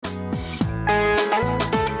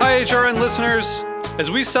HRN listeners.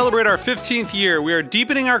 As we celebrate our 15th year, we are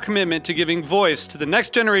deepening our commitment to giving voice to the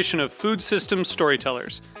next generation of food systems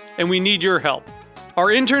storytellers, and we need your help. Our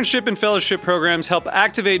internship and fellowship programs help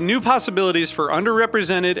activate new possibilities for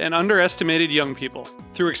underrepresented and underestimated young people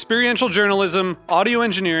through experiential journalism, audio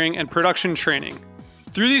engineering, and production training.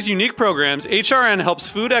 Through these unique programs, HRN helps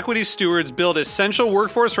food equity stewards build essential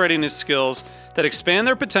workforce readiness skills that expand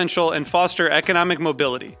their potential and foster economic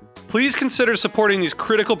mobility. Please consider supporting these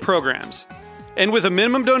critical programs. And with a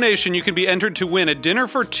minimum donation, you can be entered to win a dinner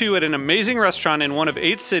for two at an amazing restaurant in one of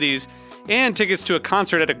 8 cities and tickets to a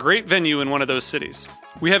concert at a great venue in one of those cities.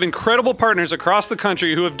 We have incredible partners across the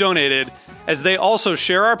country who have donated, as they also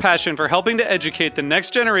share our passion for helping to educate the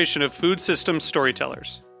next generation of food systems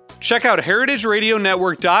storytellers. Check out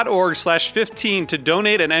heritageradionetwork.org/15 to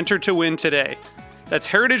donate and enter to win today. That's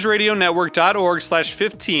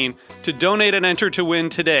heritageradionetwork.org/15 to donate and enter to win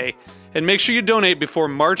today. And make sure you donate before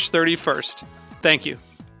March 31st. Thank you.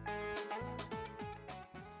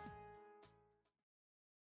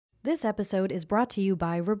 This episode is brought to you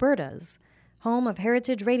by Roberta's, home of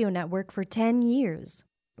Heritage Radio Network for 10 years.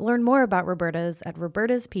 Learn more about Roberta's at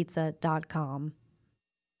robertaspizza.com.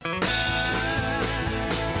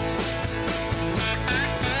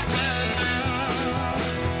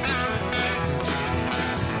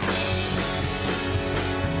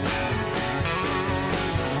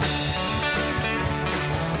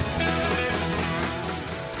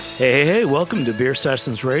 Hey, welcome to Beer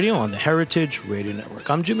Sessions Radio on the Heritage Radio Network.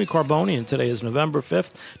 I'm Jimmy Carboni, and today is November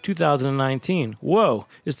 5th, 2019. Whoa,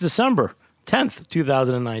 it's December 10th,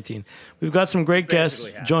 2019. We've got some great guests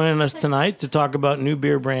joining us tonight to talk about new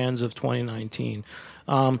beer brands of 2019.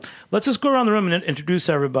 Let's just go around the room and introduce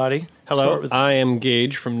everybody. Hello, I am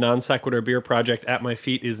Gage from Non Sequitur Beer Project. At my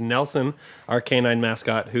feet is Nelson, our canine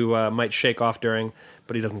mascot, who might shake off during,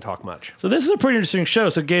 but he doesn't talk much. So this is a pretty interesting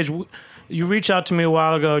show. So Gage, you reached out to me a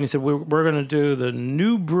while ago and you said we're going to do the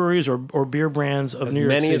new breweries or beer brands of New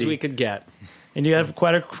York City. As many as we could get. And you have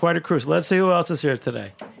quite a crew. So let's see who else is here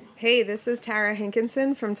today. Hey, this is Tara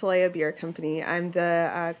Hankinson from Talea Beer Company. I'm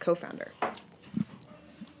the co-founder.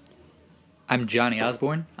 I'm Johnny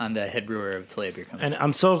Osborne. I'm the head brewer of Talea Beer Company. And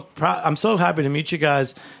I'm so happy to meet you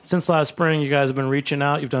guys. Since last spring, you guys have been reaching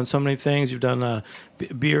out. You've done so many things. You've done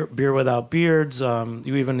beer without beards.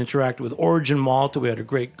 You even interacted with Origin Malt. We had a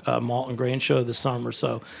great malt and grain show this summer.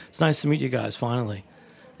 So it's nice to meet you guys finally.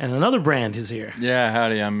 And another brand is here. Yeah,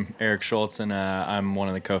 howdy. I'm Eric Schultz, and I'm one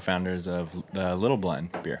of the co-founders of the Little Blend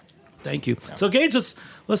beer. Thank you. So Gage,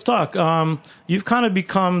 let's talk. You've kind of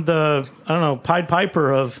become the Pied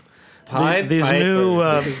Piper of these new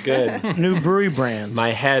this is good. new brewery brands.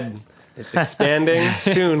 My head, it's expanding.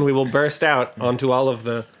 Soon we will burst out onto all of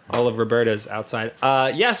Roberta's outside.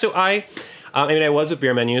 So I was with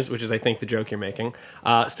Beer Menus, which is I think the joke you're making.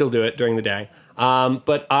 Still do it during the day.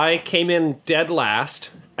 But I came in dead last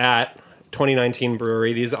at 2019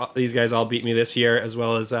 brewery. These guys all beat me this year, as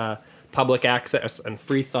well as Public Access and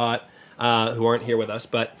Free Thought, who aren't here with us,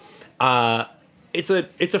 but. It's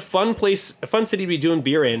a fun place, a fun city to be doing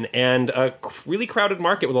beer in, and a really crowded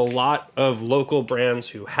market with a lot of local brands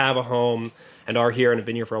who have a home and are here and have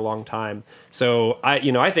been here for a long time. So I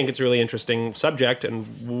think it's a really interesting subject,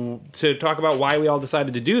 and to talk about why we all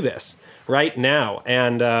decided to do this right now.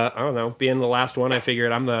 And I don't know, being the last one, I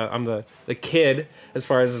figured I'm the kid as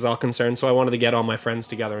far as this is all concerned. So I wanted to get all my friends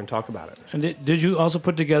together and talk about it. And did you also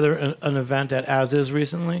put together an event at As Is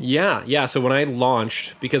recently? Yeah. So when I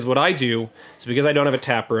launched, because what I do is because I don't have a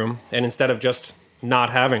tap room, and instead of just not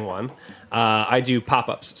having one, I do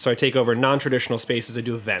pop-ups. So I take over non-traditional spaces. I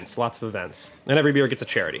do events, lots of events. And every beer gets a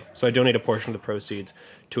charity. So I donate a portion of the proceeds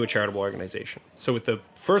to a charitable organization. So with the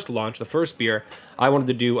first launch, the first beer, I wanted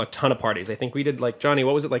to do a ton of parties. I think we did Johnny,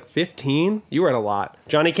 what was it, 15? You were at a lot.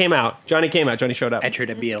 Johnny came out. Johnny showed up. I try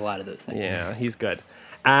to be at a lot of those things. Yeah, he's good.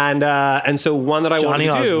 And so one that I wanted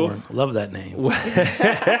to do... Osborne. Love that name.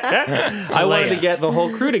 I wanted to get the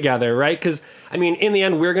whole crew together, right? Because, in the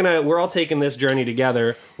end, we're all taking this journey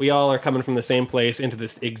together. We all are coming from the same place into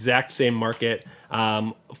this exact same market,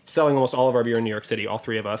 selling almost all of our beer in New York City, all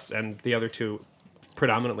three of us, and the other two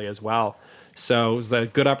predominantly as well. So it was a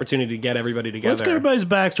good opportunity to get everybody together. Let's get everybody's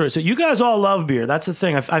backstory. So you guys all love beer. That's the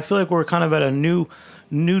thing. I feel like we're kind of at a new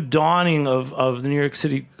dawning of the New York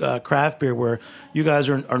City craft beer, where you guys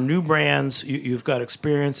are new brands. You've got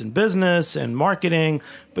experience in business and marketing,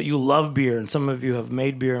 but you love beer, and some of you have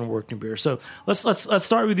made beer and worked in beer. So let's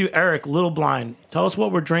start with you, Eric. Little Blind. Tell us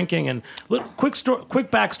what we're drinking, and quick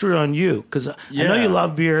backstory on you, because I know you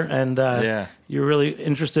love beer, and you're really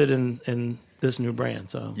interested in this new brand.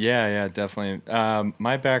 So yeah, definitely.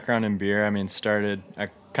 My background in beer, started. I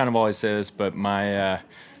kind of always say this, but my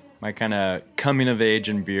my kind of coming of age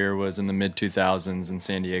in beer was in the mid 2000s in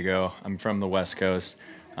San Diego. I'm from the West Coast.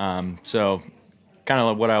 So kind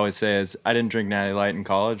of what I always say is I didn't drink Natty Light in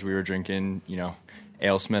college. We were drinking,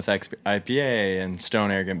 AleSmith IPA and Stone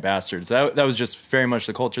Arrogant Bastards. That was just very much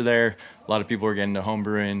the culture there. A lot of people were getting into home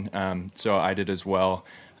brewing, so I did as well.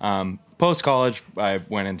 Post-college, I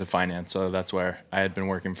went into finance, so that's where I had been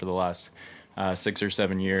working for the last 6 or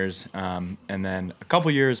 7 years. And then a couple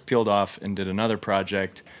years peeled off and did another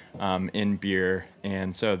project in beer.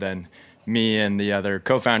 And so then me and the other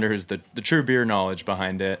co-founder, who's the true beer knowledge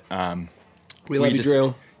behind it. We love you,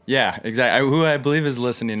 Drew. Yeah, exactly. Who I believe is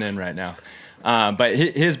listening in right now. But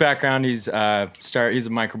his background, he's a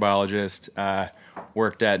microbiologist,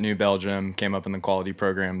 worked at New Belgium, came up in the quality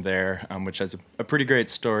program there, which has a pretty great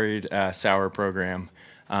storied sour program,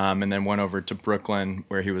 and then went over to Brooklyn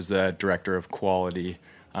where he was the director of quality,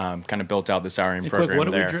 kind of built out the souring program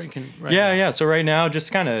what there. What are we drinking Yeah. So right now,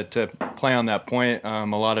 just kind of to play on that point, a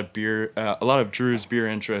lot of Drew's beer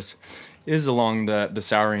interest is along the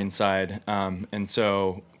souring side, and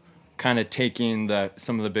so kind of taking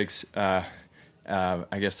some of the big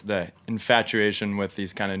I guess the infatuation with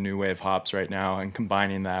these kind of new wave hops right now and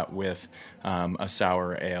combining that with a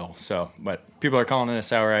sour ale. So, but people are calling it a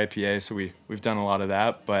sour IPA, so we've done a lot of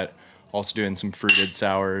that, but also doing some fruited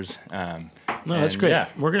sours. That's great. Yeah.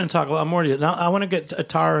 We're going to talk a lot more to you. Now, I want to get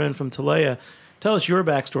Tara in from Talea. Tell us your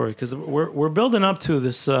backstory, because we're building up to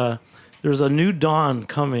this. There's a new dawn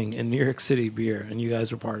coming in New York City beer, and you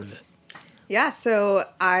guys are part of it. Yeah, so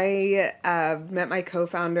I met my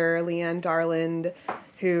co-founder, Leanne Darland,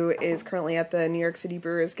 who is currently at the New York City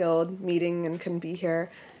Brewers Guild meeting and couldn't be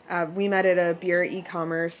here. We met at a beer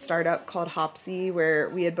e-commerce startup called Hopsy, where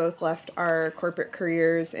we had both left our corporate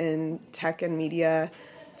careers in tech and media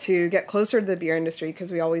to get closer to the beer industry,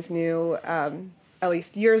 because we always knew, at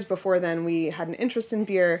least years before then, we had an interest in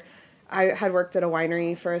beer. I had worked at a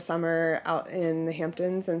winery for a summer out in the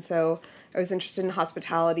Hamptons, and so I was interested in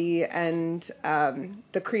hospitality and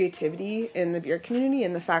the creativity in the beer community,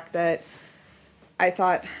 and the fact that I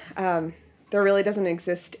thought there really doesn't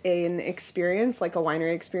exist an experience like a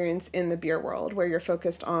winery experience in the beer world, where you're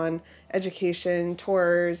focused on education,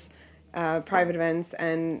 tours, private events,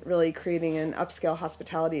 and really creating an upscale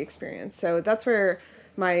hospitality experience. So that's where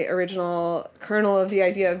my original kernel of the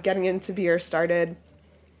idea of getting into beer started.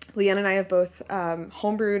 Leanne and I have both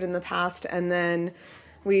homebrewed in the past, and then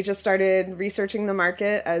we just started researching the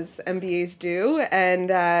market as MBAs do,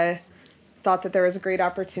 and thought that there was a great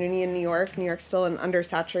opportunity in New York. New York's still an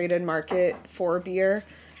undersaturated market for beer.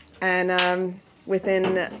 And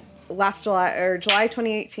within July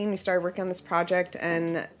 2018, we started working on this project,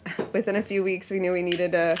 and within a few weeks, we knew we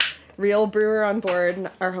needed a real brewer on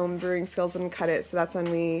board. Our home brewing skills wouldn't cut it, so that's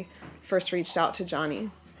when we first reached out to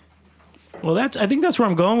Johnny. Well, I think that's where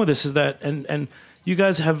I'm going with this, is that, and you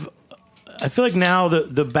guys have, I feel like now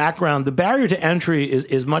the background, the barrier to entry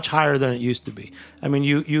is much higher than it used to be. I mean,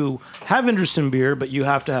 you have interest in beer, but you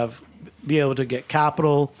have to be able to get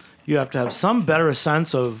capital. You have to have some better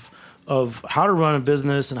sense of how to run a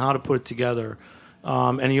business and how to put it together.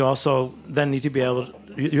 And you also then need to be able to,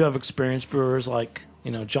 you have experienced brewers like,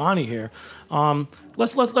 Johnny here.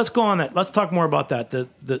 Let's go on that. Let's talk more about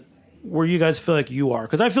that. Where you guys feel like you are,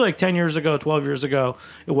 because I feel like 10 years ago, 12 years ago,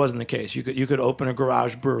 it wasn't the case. You could open a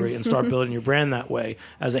garage brewery and start building your brand that way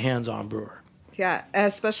as a hands-on brewer. Yeah,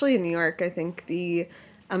 especially in New York, I think the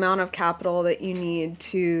amount of capital that you need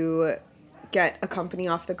to get a company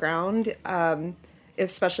off the ground,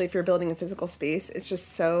 especially if you're building a physical space, it's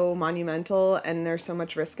just so monumental, and there's so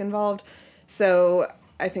much risk involved. So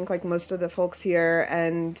I think, like most of the folks here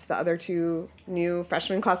and the other two new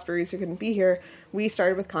freshman class breweries who couldn't be here, we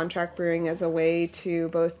started with contract brewing as a way to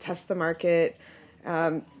both test the market,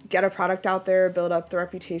 get a product out there, build up the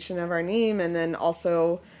reputation of our name, and then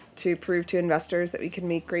also to prove to investors that we can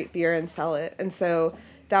make great beer and sell it. And so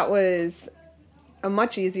that was a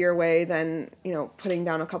much easier way than, putting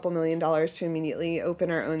down a couple $1 million to immediately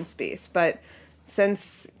open our own space. But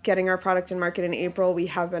since getting our product in market in April, we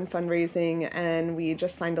have been fundraising, and we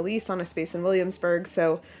just signed a lease on a space in Williamsburg.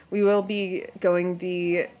 So we will be going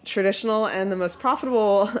the traditional and the most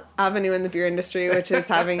profitable avenue in the beer industry, which is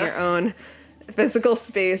having your own physical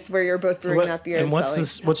space where you're both brewing that beer and selling.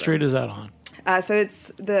 What street is that on? So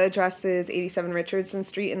the address is 87 Richardson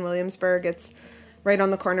Street in Williamsburg. It's right on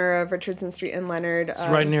the corner of Richardson Street and Leonard. It's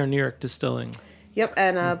right near New York Distilling. Yep,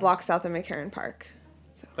 and a block south of McCarran Park.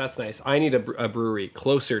 That's nice. I need a brewery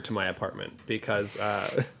closer to my apartment because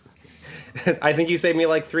I think you saved me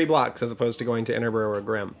like 3 blocks as opposed to going to Interbrew or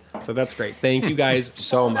Grimm. So that's great. Thank you guys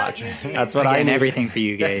so much. That's what I need. Everything for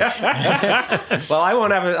you, Gage. Well, I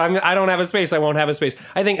won't have I don't have a space. I won't have a space.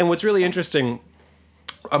 I think, and what's really interesting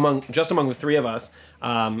among the 3 of us,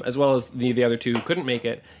 as well as the other 2 who couldn't make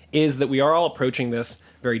it, is that we are all approaching this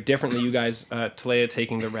very differently. You guys, Talea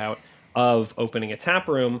taking the route of opening a tap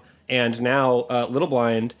room, and now Little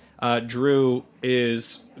Blind, Drew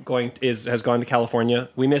has gone to California.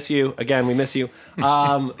 We miss you again. We miss you.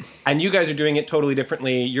 And you guys are doing it totally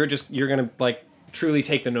differently. You're gonna like truly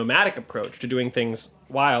take the nomadic approach to doing things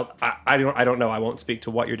wild. I don't know. I won't speak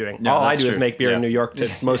to what you're doing. No, all I do true. is make beer in New York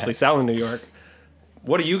to mostly sell in New York.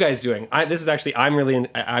 What are you guys doing? I'm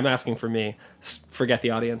asking for me. Forget the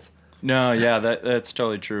audience. No, yeah, that's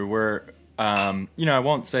totally true. We're, I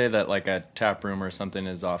won't say that like a tap room or something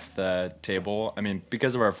is off the table. I mean,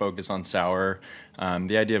 because of our focus on sour,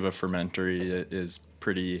 the idea of a fermentory is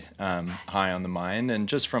pretty high on the mind, and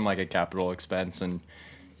just from like a capital expense and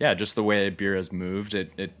just the way beer has moved,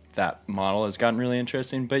 that model has gotten really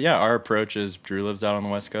interesting. But yeah, our approach is Drew lives out on the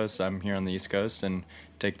West Coast, I'm here on the East Coast, and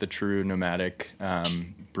take the true nomadic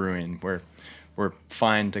brewing. We're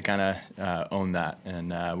fine to kind of own that,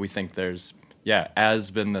 and we think there's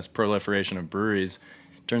as been this proliferation of breweries.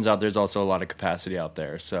 Turns out there's also a lot of capacity out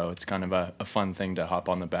there, so it's kind of a fun thing to hop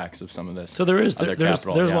on the backs of some of this. So there's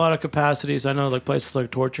capital. A lot of capacities. I know like places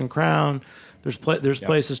like Torch and Crown. There's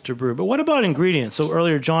places to brew. But what about ingredients? So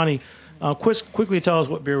earlier, Johnny, quickly tell us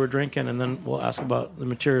what beer we're drinking, and then we'll ask about the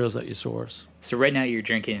materials that you source. So right now you're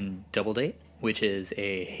drinking Double Date, which is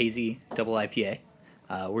a hazy double IPA.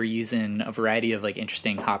 We're using a variety of like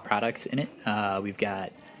interesting hop products in it. We've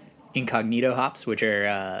got incognito hops, which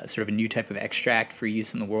are sort of a new type of extract for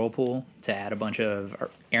use in the whirlpool to add a bunch of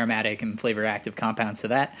aromatic and flavor active compounds to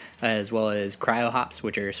that, as well as cryo hops,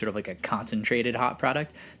 which are sort of like a concentrated hop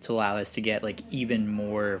product to allow us to get like even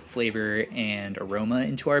more flavor and aroma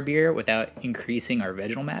into our beer without increasing our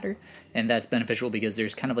vegetal matter. And that's beneficial because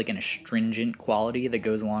there's kind of like an astringent quality that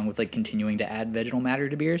goes along with like continuing to add vegetal matter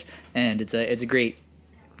to beers, and it's a great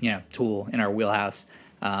tool in our wheelhouse.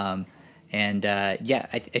 I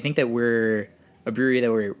think that we're a brewery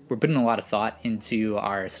that we're putting a lot of thought into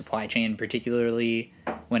our supply chain, particularly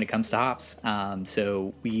when it comes to hops.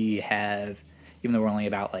 So we have, even though we're only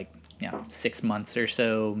about 6 months or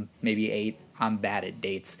so, maybe 8, I'm bad at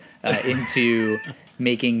dates, into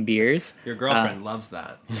making beers. Your girlfriend loves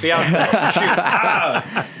that. Beyonce.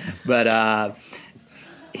 Shoot. But wow,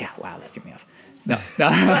 that threw me off. No.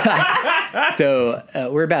 So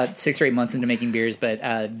we're about 6 or 8 months into making beers, but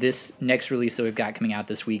this next release that we've got coming out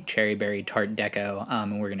this week, Cherry Berry Tart Deco,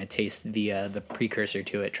 and we're going to taste the precursor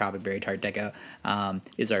to it, Tropic Berry Tart Deco,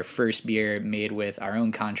 is our first beer made with our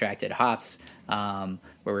own contracted hops, where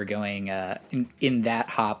we're going in that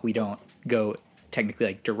hop. We don't go technically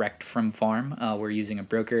like direct from farm. We're using a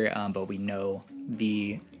broker, but we know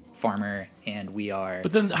the farmer, and we are.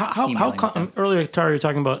 But then, how earlier, Tara, you were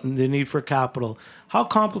talking about the need for capital. How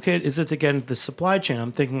complicated is it to get into the supply chain?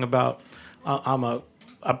 I'm thinking about I'm a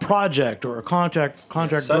project or a contract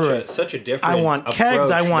brewer. Such a different. I want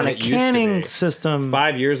kegs. I want a canning system.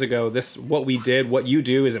 5 years ago, what you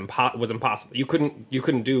do was impossible. You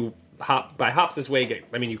couldn't do hops this way.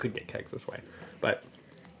 You could get kegs this way, but.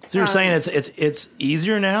 So you're saying it's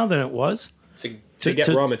easier now than it was to get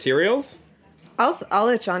raw materials? I'll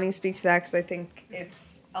let Johnny speak to that because I think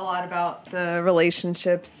it's a lot about the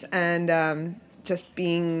relationships and just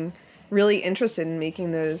being really interested in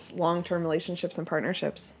making those long-term relationships and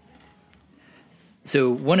partnerships. So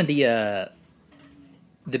one of the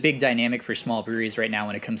big dynamic for small breweries right now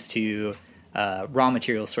when it comes to raw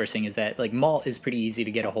material sourcing is that like malt is pretty easy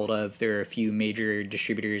to get a hold of. There are a few major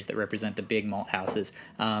distributors that represent the big malt houses,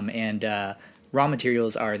 and raw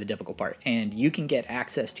materials are the difficult part, and you can get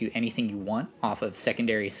access to anything you want off of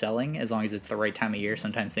secondary selling as long as it's the right time of year.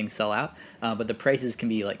 Sometimes things sell out, but the prices can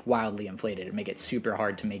be like wildly inflated and make it super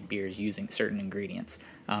hard to make beers using certain ingredients,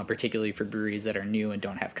 particularly for breweries that are new and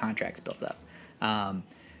don't have contracts built up.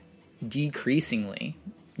 Decreasingly,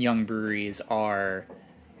 young breweries are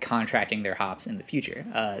contracting their hops in the future.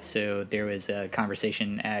 So there was a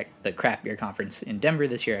conversation at the craft beer conference in Denver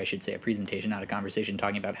this year, I should say a presentation, not a conversation,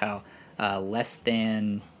 talking about how less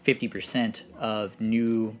than 50% of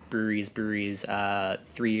new breweries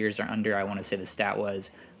 3 years or under, I want to say the stat was,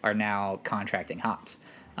 are now contracting hops.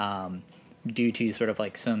 Due to sort of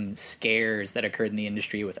like some scares that occurred in the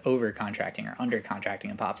industry with over-contracting or under-contracting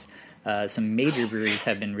of hops, some major breweries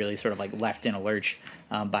have been really sort of like left in a lurch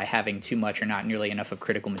by having too much or not nearly enough of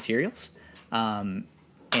critical materials. And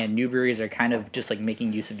new breweries are kind of just like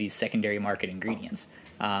making use of these secondary market ingredients.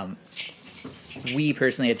 we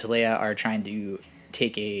personally at Talea are trying to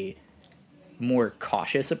take a more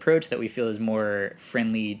cautious approach that we feel is more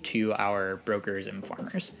friendly to our brokers and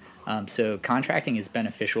farmers. So contracting is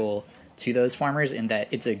beneficial to those farmers in that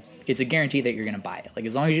it's a guarantee that you're going to buy it. Like,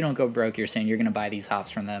 as long as you don't go broke, you're saying you're going to buy these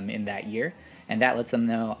hops from them in that year, and that lets them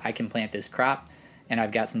know I can plant this crop and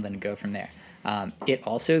I've got something to go from there. It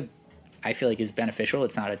also, I feel like, is beneficial.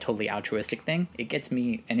 It's not a totally altruistic thing. It gets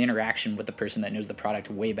me an interaction with the person that knows the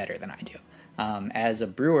product way better than I do. As a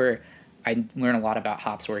brewer, I learn a lot about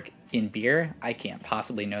hops work in beer. I can't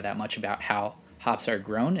possibly know that much about how hops are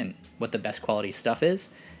grown and what the best quality stuff is.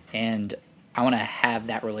 And I want to have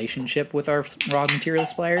that relationship with our raw material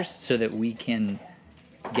suppliers so that we can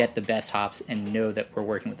get the best hops and know that we're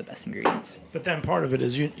working with the best ingredients. But then part of it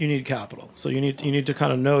is you need capital. So you need to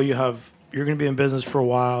kind of know you're going to be in business for a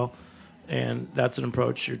while, and that's an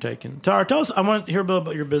approach you're taking. Tara, tell us, I want to hear a bit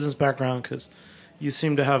about your business background, because you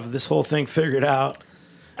seem to have this whole thing figured out.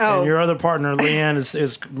 Oh. And your other partner, Leanne,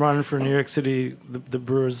 is running for New York City, the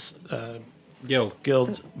Brewers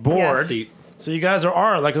Guild board. Yes. So you guys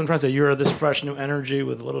are, like I'm trying to say, you're this fresh new energy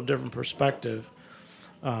with a little different perspective.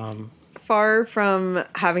 Far from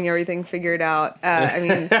having everything figured out. I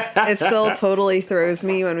mean, it still totally throws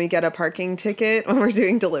me when we get a parking ticket when we're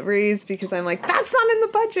doing deliveries, because I'm like, that's not in the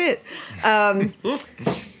budget.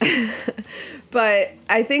 But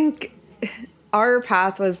I think our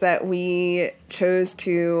path was that we chose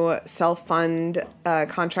to self-fund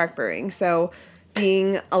contract brewing. So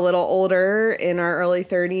being a little older in our early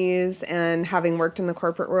 30s and having worked in the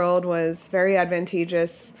corporate world was very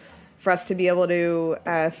advantageous for us to be able to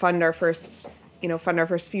fund our first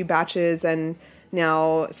few batches, and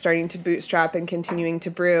now starting to bootstrap and continuing to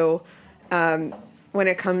brew. When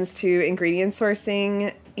it comes to ingredient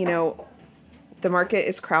sourcing, the market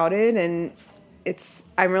is crowded, and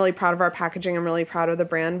I'm really proud of our packaging. I'm really proud of the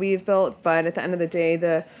brand we've built, but at the end of the day,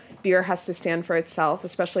 the beer has to stand for itself,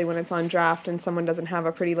 especially when it's on draft and someone doesn't have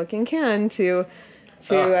a pretty looking can to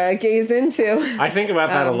gaze into. I think about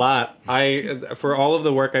that a lot. For all of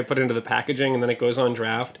the work I put into the packaging, and then it goes on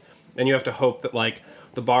draft, and you have to hope that like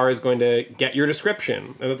the bar is going to get your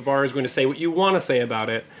description, and that the bar is going to say what you want to say about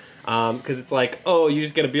it. Because it's like, oh, you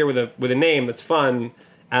just get a beer with a name that's fun,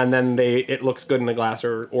 and then it looks good in a glass,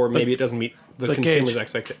 or maybe it doesn't meet the consumer's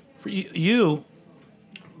expectation. For you,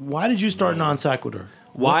 why did you start non sequitur?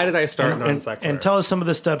 Why did I start non sequitur? And tell us some of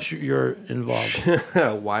the steps you're involved in.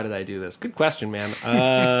 Why did I do this? Good question, man.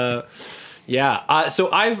 Yeah.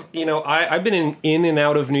 So I've been in and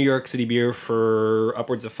out of New York City beer for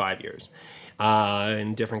upwards of 5 years,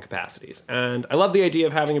 in different capacities, and I love the idea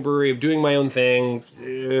of having a brewery, of doing my own thing,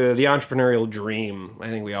 the entrepreneurial dream. I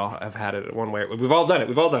think we all have had it one way. We've all done it.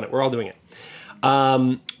 We're all doing it.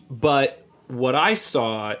 But what I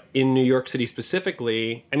saw in New York City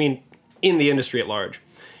specifically, I mean, in the industry at large,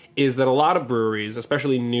 is that a lot of breweries,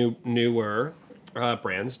 especially newer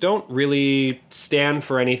brands, don't really stand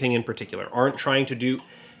for anything in particular, aren't trying to do...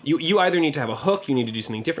 You either need to have a hook, you need to do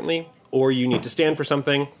something differently, or you need to stand for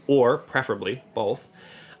something, or preferably both.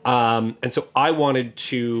 And so I wanted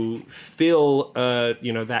to fill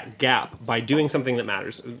that gap by doing something that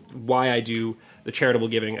matters. Why I do the charitable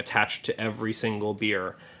giving attached to every single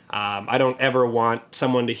beer. I don't ever want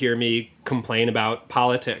someone to hear me complain about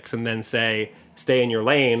politics and then say, stay in your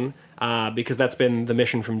lane, because that's been the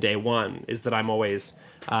mission from day one, is that I'm always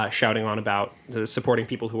shouting on about supporting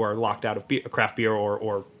people who are locked out of craft beer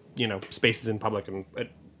or spaces in public and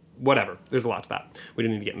whatever. There's a lot to that. We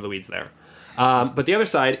didn't need to get into the weeds there. But the other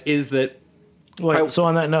side is that... So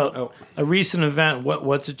on that note, a recent event,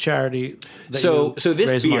 what's a charity that so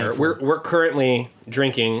this beer, we're currently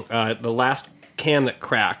drinking, the last can that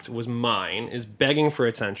cracked was mine, is begging for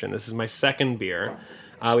attention. This is my second beer.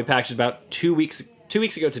 We packaged about 2 weeks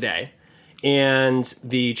ago today, and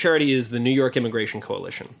the charity is the New York Immigration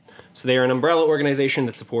Coalition. So they are an umbrella organization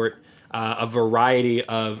that support a variety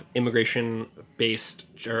of immigration-based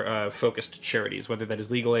focused charities, whether that is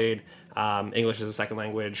legal aid, English as a second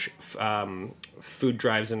language, food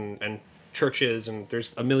drives and churches, and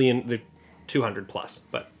there's 200 plus,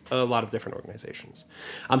 but a lot of different organizations.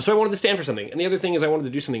 So I wanted to stand for something. And the other thing is I wanted to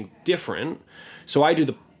do something different. So I do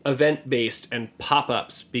the event-based and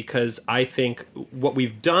pop-ups, because I think what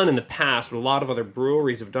we've done in the past, what a lot of other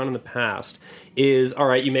breweries have done in the past, is, all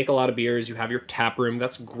right, you make a lot of beers, you have your tap room,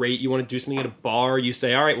 that's great. You want to do something at a bar, you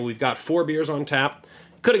say, all right, well, we've got 4 beers on tap.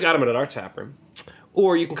 Could have got them at our tap room.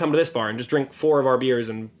 Or you can come to this bar and just drink 4 of our beers,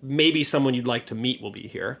 and maybe someone you'd like to meet will be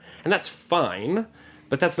here. And that's fine.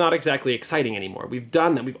 But that's not exactly exciting anymore. We've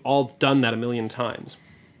done that. We've all done that a million times.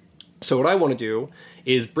 So what I want to do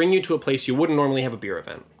is bring you to a place you wouldn't normally have a beer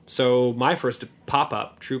event. So my first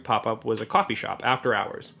true pop-up, was a coffee shop after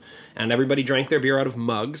hours. And everybody drank their beer out of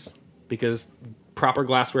mugs because proper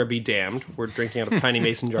glassware be damned. We're drinking out of tiny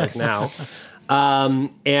mason jars now.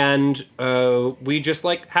 And we just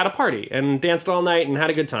had a party and danced all night and had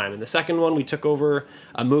a good time. And the second one, we took over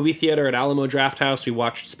a movie theater at Alamo Drafthouse. We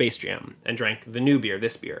watched Space Jam and drank the new beer,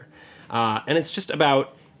 this beer. And it's just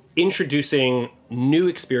about introducing new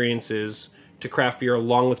experiences to craft beer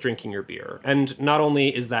along with drinking your beer. And not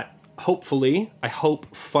only is that hopefully, I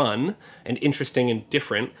hope, fun and interesting and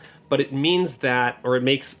different, but it means that, or it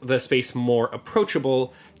makes the space more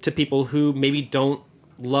approachable to people who maybe don't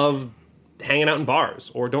love hanging out in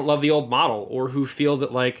bars, or don't love the old model, or who feel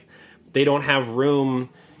that they don't have room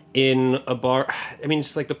in a bar. I mean,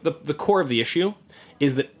 just the core of the issue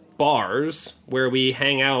is that bars where we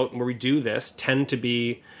hang out, where we do this, tend to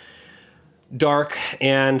be dark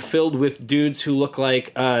and filled with dudes who look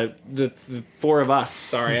like the four of us.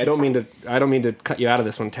 Sorry, I don't mean to cut you out of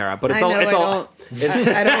this one, Tara. But it's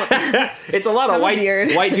it's a lot of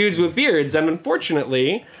white dudes with beards, and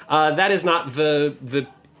unfortunately, that is not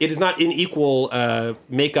it is not in equal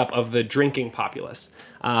makeup of the drinking populace.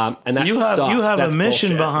 And that you have a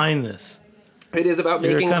mission behind this. It is about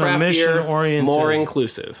making craft beer more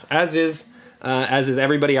inclusive, as is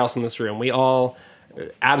everybody else in this room. We all.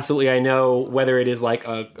 Absolutely, I know whether it is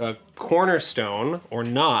a cornerstone or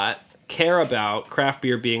not, care about craft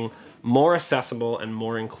beer being more accessible and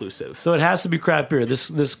more inclusive. So it has to be craft beer.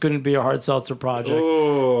 This couldn't be a hard seltzer project.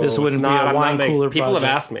 Ooh, this wouldn't be a wine cooler project. People have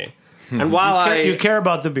asked me. And while you care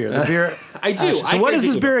about the beer. The beer I do. So what is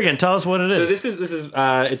this beer again? Tell us what it is. So this is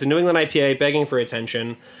it's a New England IPA begging for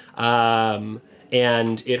attention. And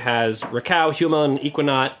it has Ricau, Human,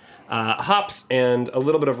 Equinaut, hops, and a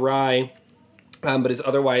little bit of rye. But is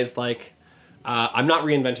otherwise I'm not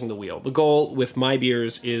reinventing the wheel. The goal with my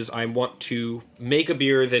beers is I want to make a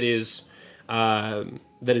beer that is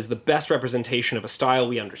the best representation of a style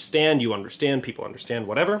we understand, you understand, people understand,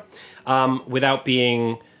 whatever, without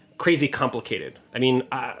being crazy complicated. I mean,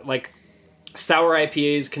 sour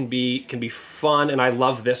IPAs can be fun, and I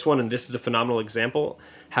love this one, and this is a phenomenal example.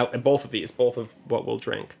 Both of what we'll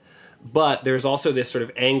drink. But there's also this sort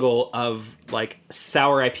of angle of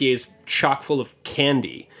sour IPAs chock full of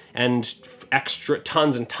candy and extra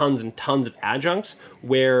tons and tons and tons of adjuncts,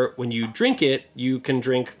 where when you drink it, you can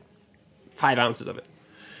drink 5 ounces of it.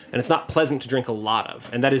 And it's not pleasant to drink a lot of.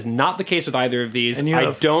 And that is not the case with either of these.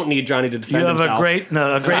 I don't need Johnny to defend himself. You have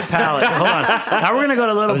a great palate. Hold on. Now we're going to go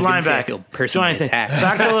to Little Blind back. I feel personally attacked.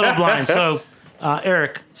 Back to Little Blind. So,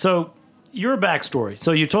 Eric, your backstory.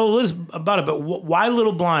 So you told us about it, but why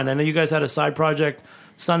Little Blind? I know you guys had a side project,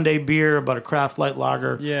 Sunday Beer, about a craft light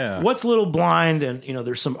lager. Yeah. What's Little Blind? And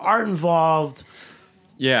there's some art involved.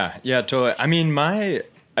 Yeah, totally. I mean,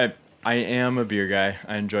 I am a beer guy.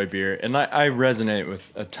 I enjoy beer, and I resonate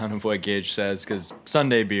with a ton of what Gage says, because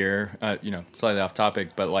Sunday Beer, slightly off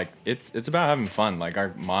topic, but it's about having fun.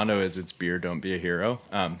 Our motto is "It's beer, don't be a hero."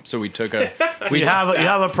 So we took a you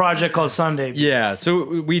have a project called Sunday Beer. Yeah,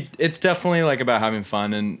 so it's definitely about having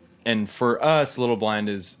fun, and for us, Little Blind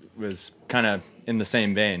was kind of in the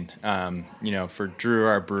same vein. For Drew,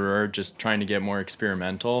 our brewer, just trying to get more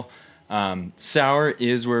experimental. Sour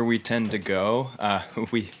is where we tend to go.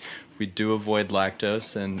 We do avoid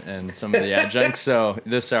lactose and some of the adjuncts. So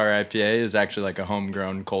this sour IPA is actually a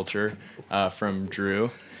homegrown culture from Drew.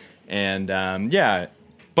 And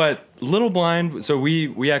but Little Blind, so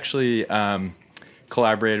we actually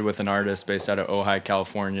collaborated with an artist based out of Ojai,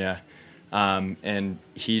 California. And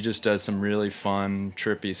he just does some really fun,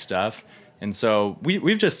 trippy stuff. And so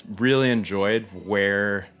we've just really enjoyed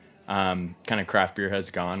where kind of craft beer has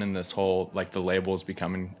gone, and this whole the label is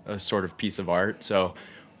becoming a sort of piece of art. So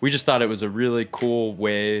we just thought it was a really cool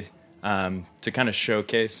way to kind of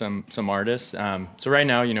showcase some artists. So right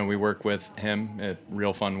now, we work with him at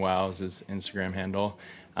Real Fun Wow is his Instagram handle.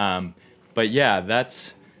 But yeah,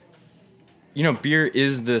 that's, beer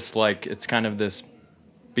is this it's kind of this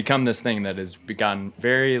become this thing that has begotten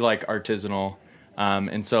very artisanal.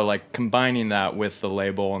 And so combining that with the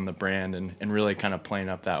label and the brand and really kind of playing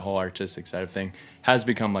up that whole artistic side of thing has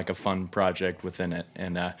become a fun project within it,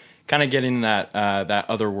 and kind of getting that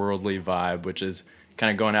otherworldly vibe, which is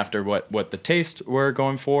kind of going after what the taste we're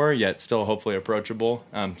going for, yet still hopefully approachable,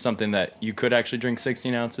 something that you could actually drink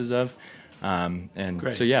 16 ounces of.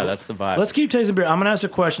 Great. So yeah, that's the vibe. Let's keep tasting beer. I'm going to ask a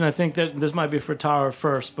question. I think that this might be for Tara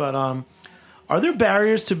first, but are there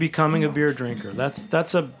barriers to becoming a beer drinker?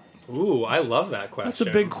 That's a Ooh, I love that question. That's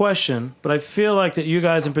a big question, but I feel that you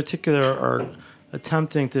guys in particular are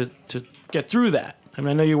attempting to get through that. I mean,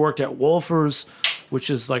 I know you worked at Wolfers which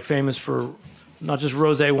is like famous for not just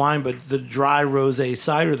rosé wine, but the dry rosé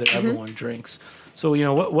cider that everyone drinks. So,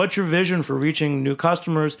 what's your vision for reaching new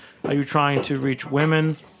customers? Are you trying to reach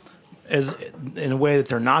women as in a way that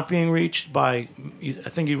they're not being reached by, I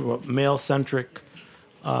think you wrote male-centric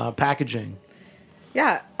packaging?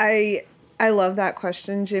 Yeah, I love that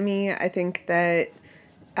question, Jimmy. I think that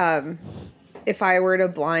if I were to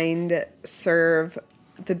blind serve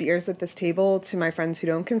the beers at this table to my friends who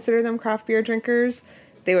don't consider them craft beer drinkers,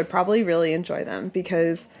 they would probably really enjoy them,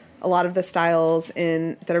 because a lot of the styles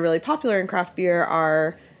that are really popular in craft beer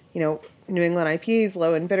are, New England IPAs,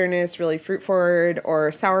 low in bitterness, really fruit forward,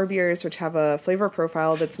 or sour beers, which have a flavor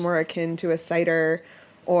profile that's more akin to a cider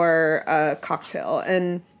or a cocktail.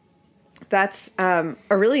 And that's a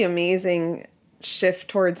really amazing shift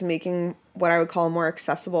towards making what I would call more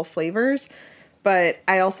accessible flavors. But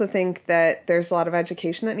I also think that there's a lot of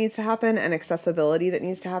education that needs to happen and accessibility that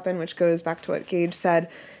needs to happen, which goes back to what Gage said.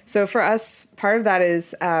 So for us, part of that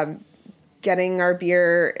is getting our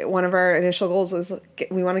beer. One of our initial goals was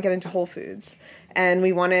we want to get into Whole Foods. And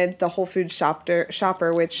we wanted the Whole Foods shopper,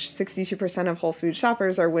 which 62% of Whole Foods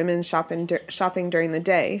shoppers are women shopping during the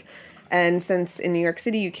day. And since in New York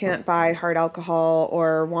City you can't buy hard alcohol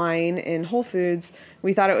or wine in Whole Foods,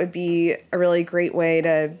 we thought it would be a really great way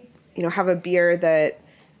to have a beer that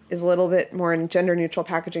is a little bit more in gender-neutral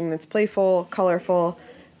packaging, that's playful, colorful,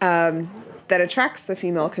 that attracts the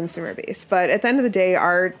female consumer base. But at the end of the day,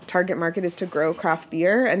 our target market is to grow craft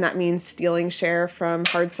beer, and that means stealing share from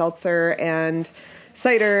hard seltzer and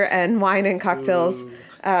cider and wine and cocktails.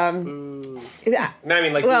 Yeah. No, I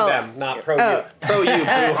mean them, not pro you. Pro you,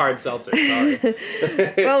 pro hard seltzer.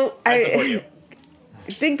 Sorry. Well, I support you.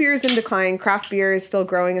 Big beer is in decline. Craft beer is still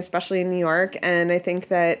growing, especially in New York. And I think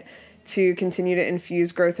that to continue to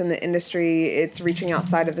infuse growth in the industry, it's reaching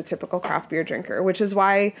outside of the typical craft beer drinker, which is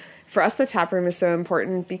why for us the tap room is so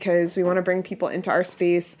important, because we want to bring people into our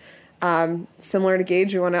space. Similar to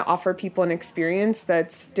Gage, we want to offer people an experience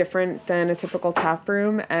that's different than a typical tap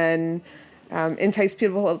room and entice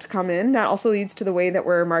people to come in. That also leads to the way that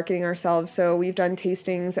we're marketing ourselves. So we've done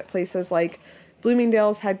tastings at places like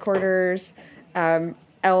Bloomingdale's headquarters,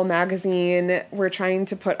 Elle Magazine. We're trying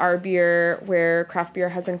to put our beer where craft beer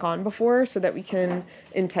hasn't gone before so that we can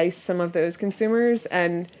entice some of those consumers.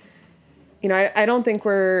 And, I don't think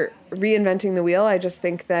we're reinventing the wheel. I just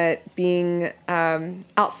think that being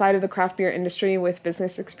outside of the craft beer industry with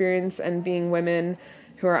business experience and being women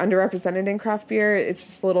who are underrepresented in craft beer, it's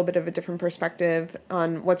just a little bit of a different perspective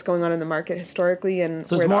on what's going on in the market historically. And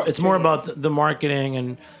so it's more about the marketing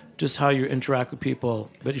and just how you interact with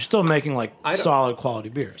people, but you're still making solid quality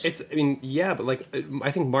beers. But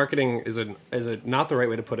I think marketing is not the right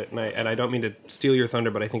way to put it, and I don't mean to steal your thunder,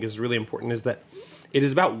 but I think is really important, is that it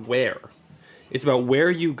is about where. It's about where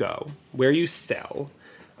you go, where you sell,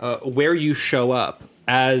 where you show up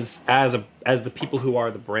as the people who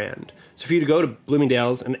are the brand. So for you to go to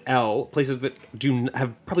Bloomingdale's and Elle, places that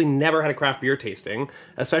have probably never had a craft beer tasting,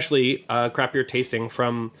 especially craft beer tasting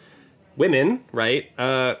from women, right?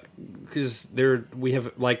 Because we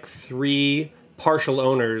have 3 partial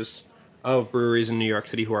owners of breweries in New York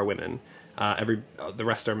City who are women. The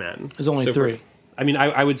rest are men. There's only 3. I mean,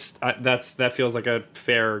 I would. That feels like a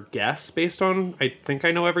fair guess based on. I think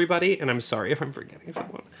I know everybody, and I'm sorry if I'm forgetting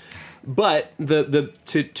someone. But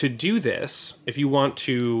to do this, if you want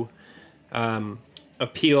to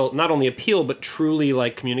not only appeal but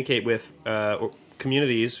truly communicate with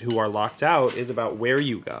communities who are locked out, is about where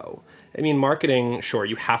you go. I mean, marketing, sure,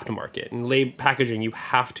 you have to market. And packaging, you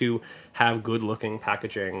have to have good-looking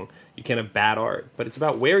packaging. You can't have bad art. But it's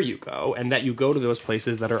about where you go, and that you go to those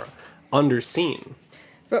places that are underseen.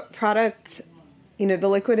 But product, the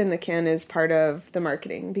liquid in the can is part of the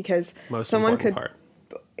marketing, because someone could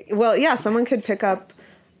pick up,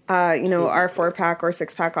 our 4-pack or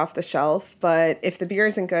 6-pack off the shelf, but if the beer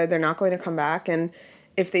isn't good, they're not going to come back. And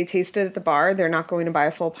if they taste it at the bar, they're not going to buy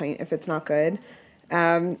a full pint if it's not good.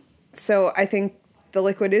 So I think the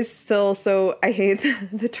liquid is still, so I hate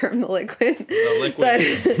the term the liquid. But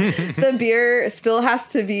the beer still has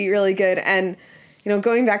to be really good. And,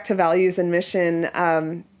 going back to values and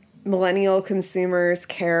mission, millennial consumers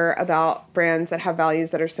care about brands that have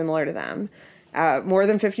values that are similar to them. More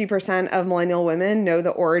than 50% of millennial women know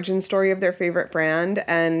the origin story of their favorite brand,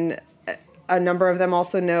 and a number of them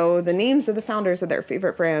also know the names of the founders of their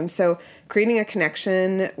favorite brand. So creating a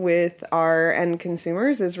connection with our end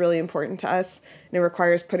consumers is really important to us. And it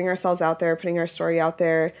requires putting ourselves out there, putting our story out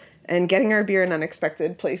there, and getting our beer in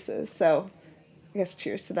unexpected places. So I guess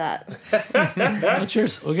cheers to that.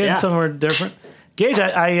 Cheers. We'll get somewhere different. Gage,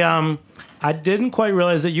 I didn't quite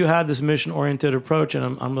realize that you had this mission-oriented approach, and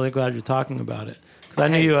I'm really glad you're talking about it. because I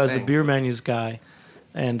knew you as the thanks. beer menus guy,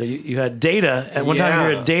 and you had data at one time.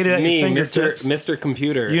 You had data at Me, your fingertips. Mr.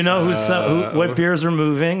 Computer. You know what beers are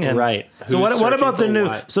moving, and Right. So Who's what about the searching for new?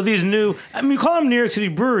 what? So these new. I mean, you call them New York City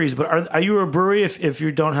breweries, but are you a brewery if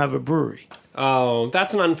you don't have a brewery? Oh,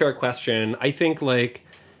 that's an unfair question. I think like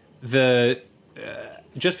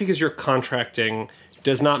just because you're contracting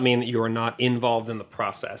does not mean that you are not involved in the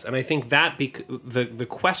process. And I think that the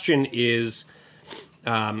question is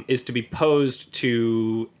to be posed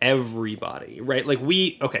to everybody, right? Like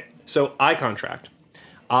so I contract.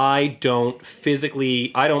 I don't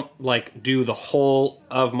like do the whole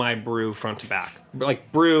of my brew front to back,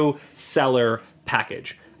 like brew, cellar,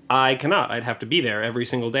 package. I cannot. I'd have to be there every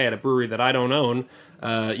single day at a brewery that I don't own,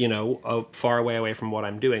 far away from what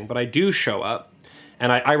I'm doing. But I do show up,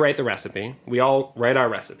 and I write the recipe. We all write our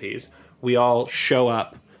recipes. We all show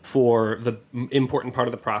up for the important part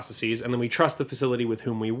of the processes, and then we trust the facility with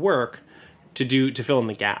whom we work to fill in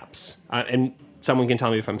the gaps. And someone can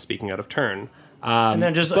tell me if I'm speaking out of turn. And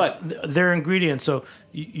then their ingredients. So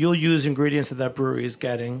you'll use ingredients that brewery is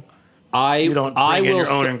getting. You don't bring in your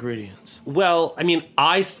own ingredients. Well, I mean,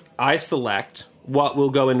 I select what will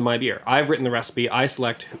go into my beer. I've written the recipe. I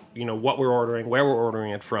select, what we're ordering, where we're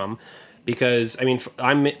ordering it from, because I mean,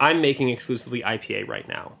 I'm making exclusively IPA right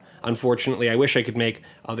now. Unfortunately, I wish I could make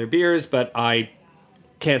other beers, but I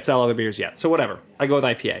can't sell other beers yet. So whatever, I go with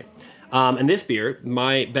IPA. And this beer,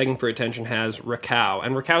 my begging for attention, has Rakow,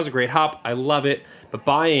 and Rakow is a great hop. I love it. But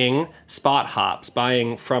buying spot hops,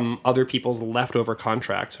 buying from other people's leftover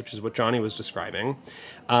contracts, which is what Johnny was describing,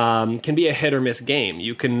 can be a hit or miss game.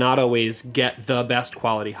 You can not always get the best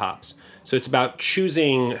quality hops. So it's about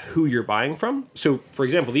choosing who you're buying from. So, for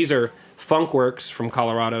example, these are Funkworks from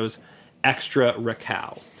Colorado's Extra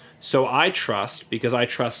Rakow. So I trust, because I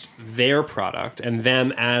trust their product and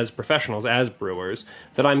them as professionals, as brewers,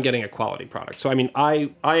 that I'm getting a quality product. So, I mean,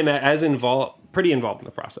 I am pretty involved in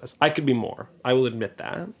the process. I could be more. I will admit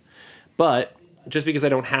that. But just because I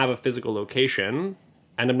don't have a physical location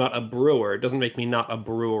and I'm not a brewer doesn't make me not a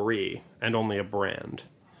brewery and only a brand.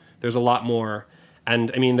 There's a lot more.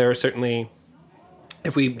 And, I mean, there are certainly,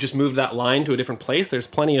 if we just move that line to a different place, there's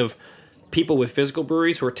plenty of people with physical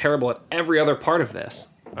breweries who are terrible at every other part of this.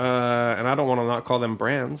 And I don't want to not call them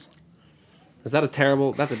brands. Is that a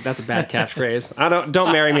terrible? That's a bad catchphrase.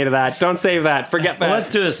 Don't marry me to that. Don't save that. Forget that. Well,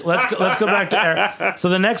 let's do this. Let's go back to Eric. So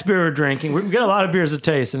the next beer we're drinking, we get a lot of beers to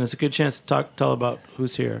taste, and it's a good chance to tell about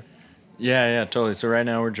who's here. Yeah, totally. So right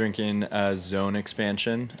now we're drinking Zone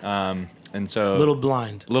Expansion, and so Little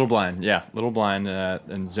Blind,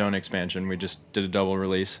 and Zone Expansion. We just did a double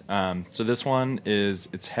release. So this one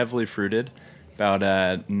it's heavily fruited,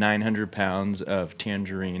 about 900 pounds of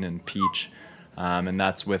tangerine and peach. And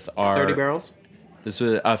that's with our 30 barrels. This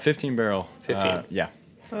was a 15 barrel. 15. Yeah.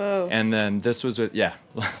 Oh. And then this was with a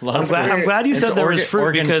lot I'm of glad, you said there was fruit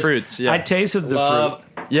Oregon because fruits. Yeah. I tasted the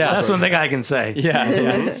fruit. Yeah, That's one thing I can say.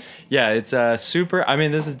 Yeah. It's super. I mean,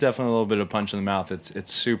 this is definitely a little bit of punch in the mouth.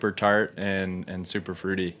 It's super tart and super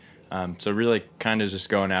fruity. So really, kind of just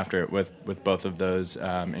going after it with both of those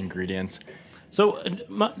ingredients. So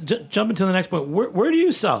jumping to the next point, where do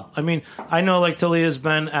you sell? I mean, I know like Talia's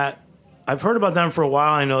been at. I've heard about them for a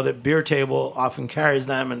while. I know that Beer Table often carries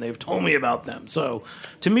them, and they've told me about them. So,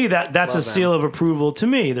 to me, that's a seal of approval. To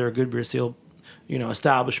me, they're a good beer seal,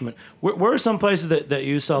 establishment. Where are some places that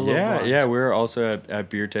you sell? Yeah. We're also at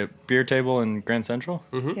Beer Table in Grand Central.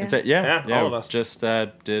 Mm-hmm. Yeah. All of us Just I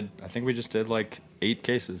think we just did like 8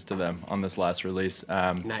 cases to them on this last release.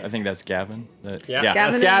 Nice. I think that's Gavin. Gavin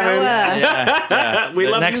that's and Gavin. Noah. Yeah. We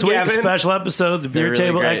love Next you, week, Gavin. a special episode, the Beer really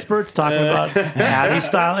Table great. experts talking about Abbey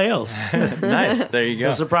style ales. Nice. There you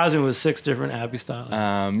go. It surprised me with 6 different Abbey style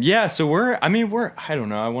ales. So we're I don't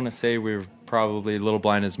know. I want to say we're probably Little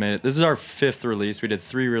Blind has made it. This is our 5th release. We did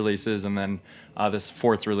 3 releases, and then this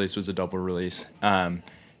 4th release was a double release.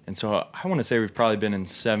 And so I want to say we've probably been in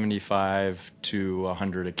 75 to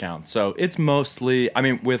 100 accounts. So it's mostly,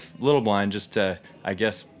 with Little Blind, just to, I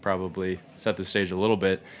guess, probably set the stage a little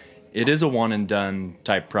bit, it is a one and done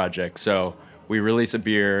type project. So we release a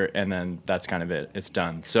beer and then that's kind of it. It's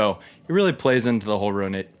done. So it really plays into the whole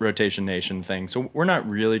Rotation Nation thing. So we're not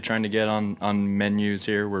really trying to get on menus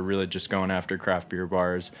here. We're really just going after craft beer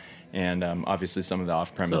bars and obviously some of the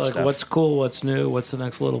off-premise stuff. What's cool, what's new, what's the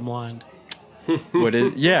next Little Blind? What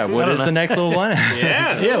is the next Little Blind?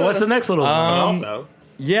 Yeah, what's the next Little Blind? Also.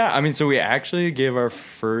 Yeah, so we actually gave our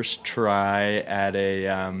first try at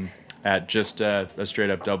at just a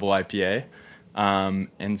straight up double IPA.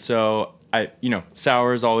 And so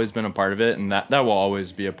sour has always been a part of it, and that will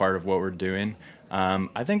always be a part of what we're doing.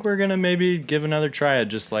 I think we're gonna maybe give another try at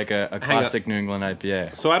just like a classic New England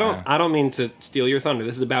IPA. So I don't mean to steal your thunder.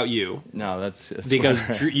 This is about you. No, that's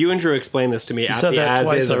because you and Drew explained this to me You at said the that As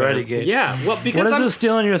twice Is already, event. Gage. Yeah, well, because What is this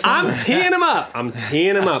stealing your thunder? I'm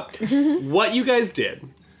teeing him up. What you guys did,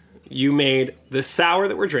 you made the sour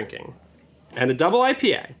that we're drinking and a double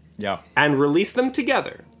IPA. Yeah. And released them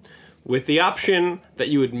together with the option that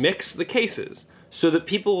you would mix the cases so that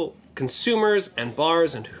people, consumers and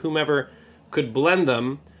bars and whomever, could blend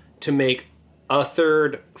them to make a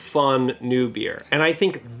third fun new beer. And I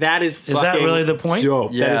think that is fucking that really the point?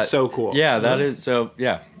 dope. That is so cool. Yeah, that is so.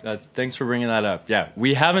 Yeah, thanks for bringing that up. Yeah,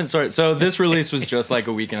 we haven't started. So this release was just like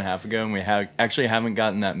a week and a half ago, and we actually haven't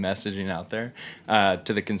gotten that messaging out there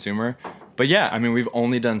to the consumer. But yeah, I mean, we've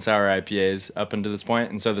only done sour IPAs up until this point,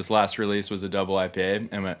 and so this last release was a double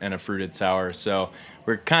IPA and a fruited sour. So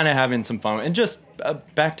we're kind of having some fun, and just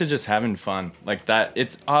back to just having fun like that.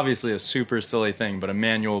 It's obviously a super silly thing, but a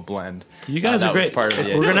manual blend. You guys are great. Part of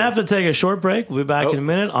We're going to have to take a short break. We'll be back in a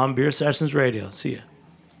minute on Beer Sessions Radio. See ya.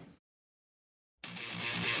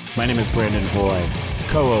 My name is Brandon Hoy,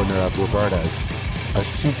 co-owner of Roberta's, a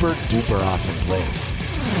super duper awesome place.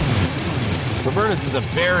 Roberta's is a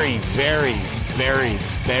very, very, very,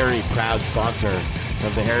 very proud sponsor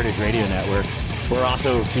of the Heritage Radio Network. We're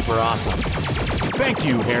also super awesome. Thank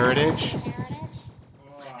you, Heritage.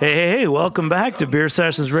 Hey, welcome back to Beer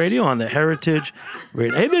Sessions Radio on the Heritage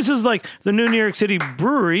Radio. Hey, this is like the new New York City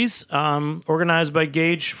breweries, organized by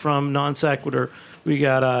Gage from Non Sequitur. We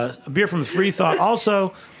got a beer from Free Thought,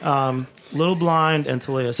 also Little Blind and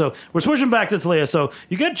Talea. So we're switching back to Talea. So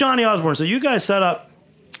you get Johnny Osborne. So you guys set up,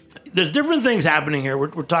 there's different things happening here.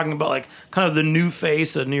 We're talking about like kind of the new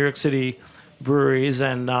face of New York City breweries,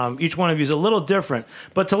 and each one of you is a little different.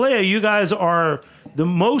 But Talea, you guys are the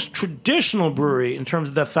most traditional brewery in terms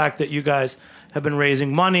of the fact that you guys have been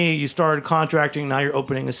raising money, you started contracting, now you're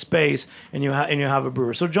opening a space, and you have a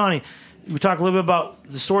brewer. So Johnny, we talked a little bit about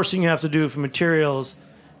the sourcing you have to do for materials.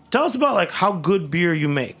 Tell us about like how good beer you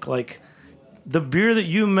make, like the beer that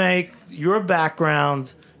you make, your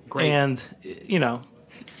background, and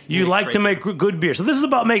you like to make good beer. So this is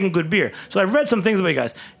about making good beer. So I've read some things about you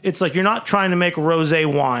guys. It's like you're not trying to make rosé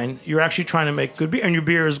wine. You're actually trying to make good beer, and your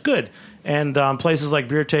beer is good. And places like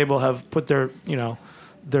Beer Table have put their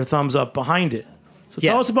thumbs up behind it. So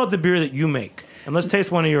tell us about the beer that you make. And let's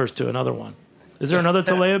taste one of yours too, another one. Is there another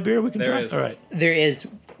Talea beer we can try? Is. All right. There is.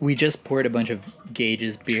 We just poured a bunch of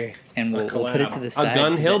Gage's beer, and we'll put it to the side. A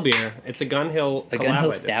Gun Hill beer. It's a Gun Hill collab. A Gun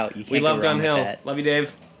Hill stout. You can't we love go wrong Gun Hill. with that. Love you,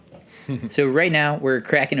 Dave. So right now we're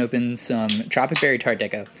cracking open some Tropic Berry Tart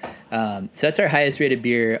Deco. So that's our highest rated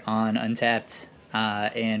beer on Untappd,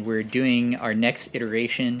 and we're doing our next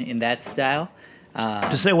iteration in that style.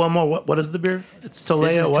 Just say one more. What is the beer? It's Talea.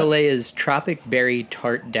 This is what? Talea's Tropic Berry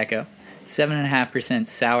Tart Deco, 7.5%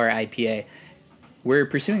 sour IPA. We're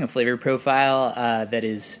pursuing a flavor profile that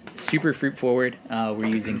is super fruit forward. We're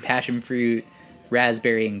using passion fruit,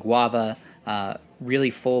 raspberry, and guava.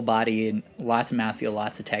 Really full body and lots of mouthfeel,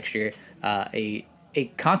 lots of texture. A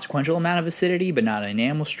consequential amount of acidity, but not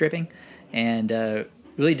enamel stripping. And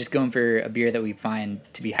really just going for a beer that we find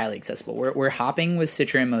to be highly accessible. We're hopping with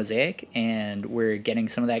Citra and Mosaic, and we're getting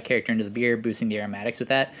some of that character into the beer, boosting the aromatics with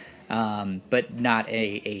that, but not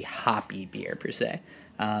a hoppy beer per se.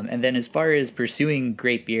 And then as far as pursuing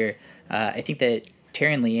great beer, I think that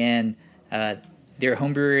Terry and Leanne, they're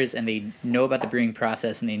homebrewers, and they know about the brewing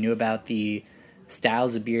process, and they knew about the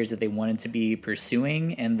styles of beers that they wanted to be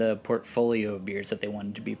pursuing and the portfolio of beers that they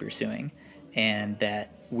wanted to be pursuing. And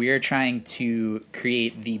that we're trying to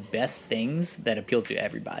create the best things that appeal to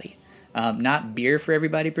everybody. Not beer for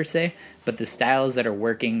everybody per se, but the styles that are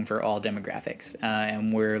working for all demographics.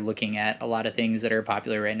 And we're looking at a lot of things that are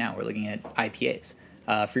popular right now. We're looking at IPAs,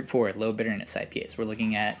 fruit forward, low bitterness IPAs. We're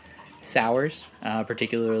looking at sours,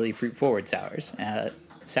 particularly fruit forward sours,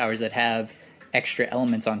 sours that have extra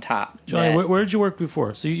elements on top. Johnny, where did you work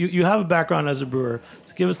before? So you have a background as a brewer.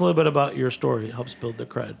 So give us a little bit about your story. It helps build the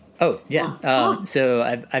cred. Oh, yeah. So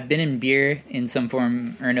I've been in beer in some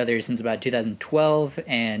form or another since about 2012,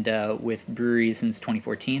 and with breweries since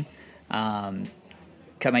 2014.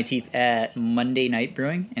 Cut my teeth at Monday Night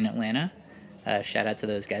Brewing in Atlanta. Shout out to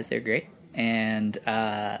those guys. They're great. And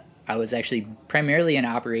I was actually primarily in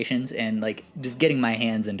operations and like just getting my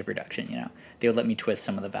hands into production. They would let me twist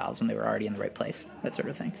some of the valves when they were already in the right place, that sort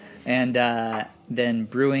of thing. And then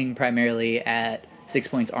brewing primarily at 6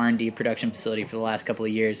 Points R&D production facility for the last couple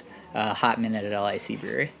of years, hot minute at LIC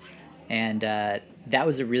Brewery. And that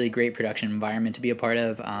was a really great production environment to be a part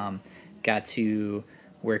of. Got to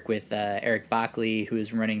work with Eric Bockley, who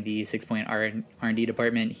is running the 6 Point R&D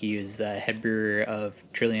department. He is the head brewer of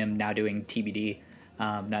Trillium, now doing TBD.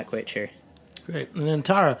 Not quite sure. Great. And then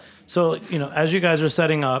Tara, so, as you guys are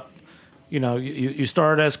setting up, you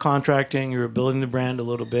started as contracting, you were building the brand a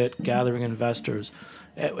little bit, gathering investors.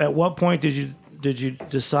 At what point did you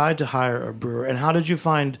decide to hire a brewer, and how did you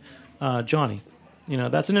find Johnny?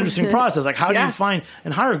 That's an interesting process. Like, how do you find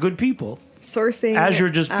and hire good people? Sourcing. As you're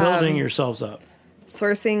just building yourselves up.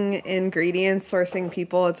 Sourcing ingredients, sourcing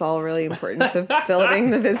people, it's all really important to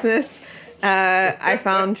building the business. I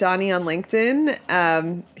found Johnny on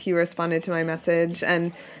LinkedIn. He responded to my message.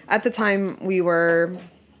 And at the time, we were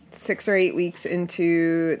 6 or 8 weeks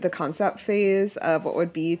into the concept phase of what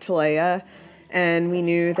would be Talea. And we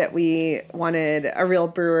knew that we wanted a real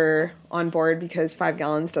brewer on board because 5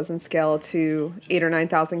 gallons doesn't scale to 8,000 or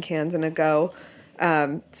 9,000 cans in a go.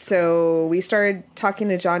 So we started talking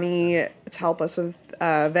to Johnny to help us with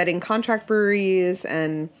vetting contract breweries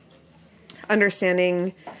and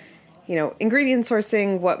understanding, ingredient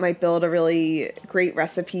sourcing, what might build a really great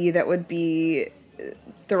recipe that would be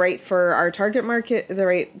the right for our target market, the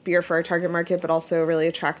right beer for our target market, but also really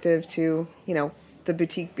attractive to, the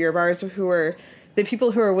boutique beer bars who are the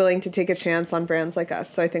people who are willing to take a chance on brands like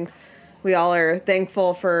us. So I think we all are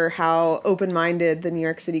thankful for how open-minded the New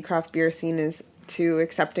York City craft beer scene is to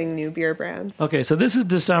accepting new beer brands. Okay, so this is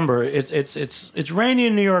December. It's rainy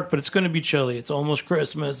in New York, but it's going to be chilly. It's almost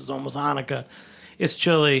Christmas. It's almost Hanukkah. It's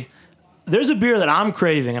chilly. There's a beer that I'm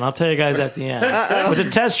craving, and I'll tell you guys at the end. But to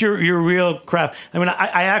test your real craft,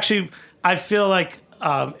 I feel like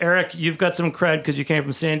Eric, you've got some cred because you came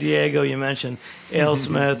from San Diego. You mentioned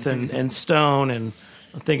AleSmith and Stone, and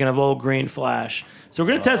I'm thinking of Old Green Flash. So we're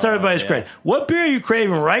going to test everybody's cred. What beer are you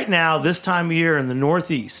craving right now this time of year in the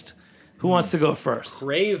Northeast? Who wants to go first?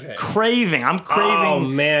 Craving. I'm craving. Oh,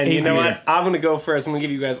 man. You know beer. what? I'm going to go first. I'm going to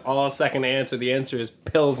give you guys all a second to answer. The answer is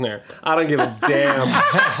Pilsner. I don't give a damn.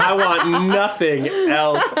 I want nothing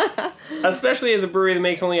else. Especially as a brewery that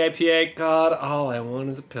makes only IPA. God, all I want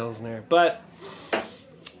is a Pilsner. But...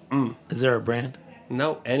 Is there a brand?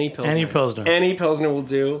 No, any Pilsner. Any Pilsner will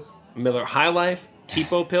do. Miller High Life,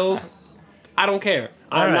 Tipo Pils. I don't care.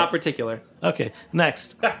 I'm not particular. Okay,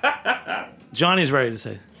 next. Johnny's ready to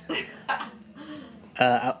say.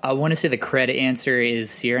 I want to say the cred answer is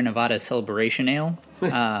Sierra Nevada Celebration Ale.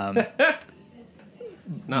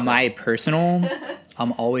 My personal,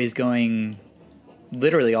 I'm always going,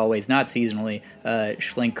 literally always, not seasonally,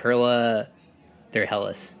 Schlenkerla, their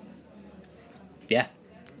Helles. Yeah.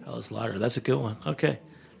 Helles Lager, that's a good one. Okay.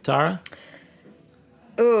 Tara?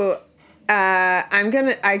 Ooh,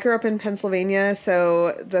 I grew up in Pennsylvania,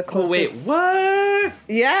 so the closest... Oh, wait, what?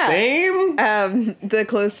 Yeah. Same? The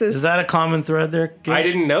closest... Is that a common thread there, Gage? I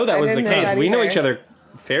didn't know that was the case. We know either. each other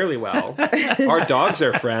fairly well. Our dogs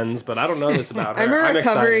are friends, but I don't know this about her. I'm a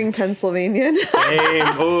recovering excited. Pennsylvanian.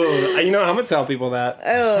 Same. Ooh, I'm going to tell people that.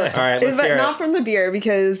 Oh. All right, let's but hear not it. from the beer,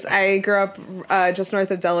 because I grew up just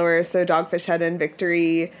north of Delaware, so Dogfish Head and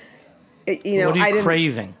Victory... What are you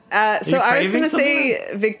craving? So I was craving going to something?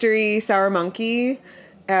 say Victory Sour Monkey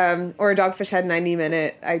or Dogfish Head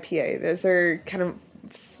 90-minute IPA. Those are kind of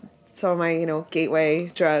some of my,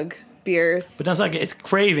 gateway drug beers. But that's like it's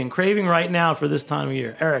craving right now for this time of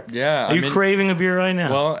year. Eric, Yeah, are you craving a beer right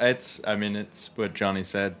now? Well, it's what Johnny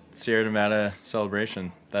said. Sierra Nevada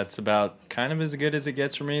Celebration. That's about kind of as good as it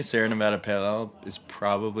gets for me. Sierra Nevada Pale Ale is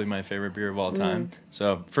probably my favorite beer of all time.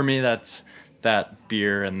 So for me, that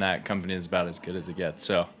beer and that company is about as good as it gets.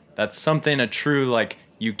 So that's something, a true,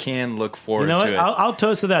 you can look forward to it. I'll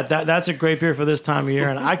toast to that. That's a great beer for this time of year,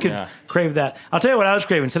 and I could crave that. I'll tell you what I was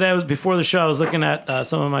craving. Today, before the show, I was looking at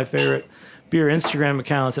some of my favorite beer Instagram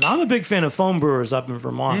accounts, and I'm a big fan of Foam Brewers up in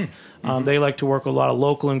Vermont. They like to work with a lot of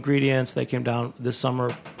local ingredients. They came down this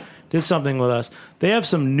summer, did something with us. They have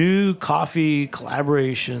some new coffee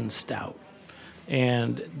collaboration stout,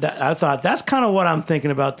 and I thought that's kind of what I'm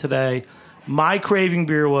thinking about today. My craving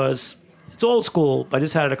beer was, it's old school. I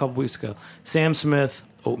just had it a couple weeks ago. Sam Smith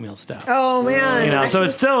Oatmeal Stout. Oh, man. So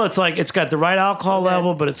it's got the right alcohol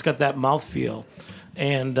level, but it's got that mouthfeel.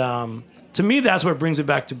 And to me, that's what brings it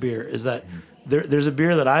back to beer, is that there's a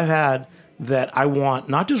beer that I've had that I want,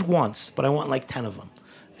 not just once, but I want like 10 of them.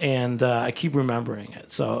 And I keep remembering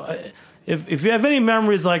it. So if you have any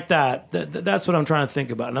memories like that, that's what I'm trying to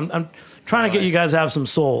think about. And I'm trying to get you guys to have some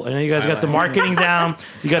soul. I know you guys got the marketing down.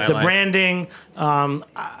 You got the branding.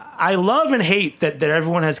 I love and hate that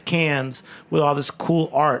everyone has cans with all this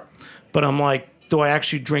cool art. But I'm like, do I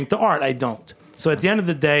actually drink the art? I don't. So at the end of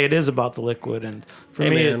the day, it is about the liquid. And for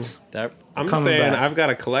me, it's... I'm coming saying back. I've got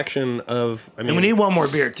a collection of. I mean, And we need one more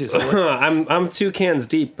beer too. So let's- I'm 2 cans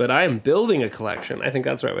deep, but I am building a collection. I think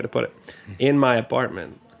that's the right way to put it. In my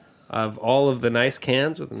apartment, of all of the nice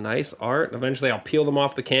cans with nice art. Eventually, I'll peel them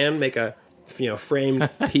off the can, make a framed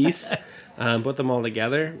piece, put them all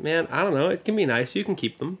together. Man, I don't know. It can be nice. You can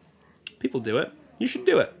keep them. People do it. You should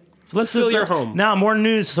do it. So let's Fill just your home. Now, more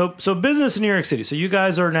news. So business in New York City. So you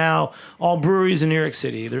guys are now all breweries in New York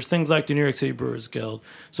City. There's things like the New York City Brewers Guild.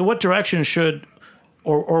 So what direction should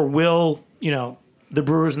or will, the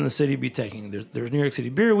brewers in the city be taking? There's New York City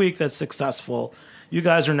Beer Week that's successful. You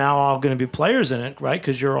guys are now all going to be players in it, right?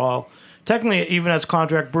 Because you're all, technically, even as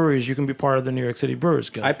contract breweries, you can be part of the New York City Brewers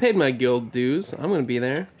Guild. I paid my guild dues. I'm going to be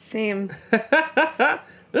there. Same.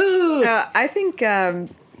 I think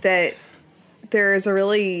that there is a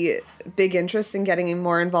really big interest in getting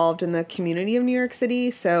more involved in the community of New York City.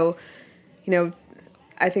 So,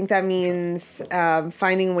 I think that means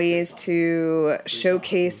finding ways to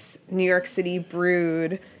showcase New York City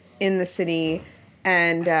brewed in the city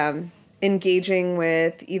and engaging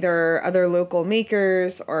with either other local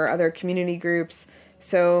makers or other community groups.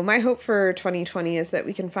 So my hope for 2020 is that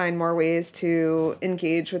we can find more ways to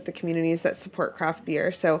engage with the communities that support craft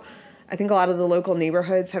beer. So I think a lot of the local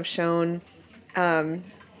neighborhoods have shown that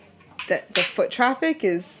the foot traffic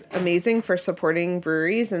is amazing for supporting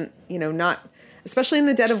breweries, and not, especially in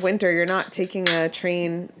the dead of winter, you're not taking a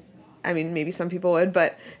train. I mean, maybe some people would,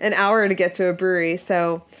 but an hour to get to a brewery.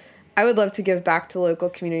 So I would love to give back to the local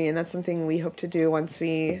community, and that's something we hope to do once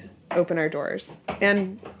we open our doors.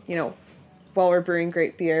 And, while we're brewing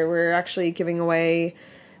great beer, we're actually giving away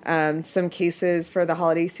some cases for the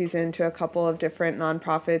holiday season to a couple of different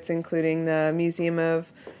nonprofits, including the Museum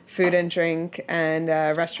of Food and Drink and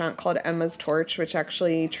a restaurant called Emma's Torch, which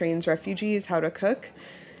actually trains refugees how to cook.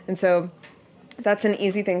 And so that's an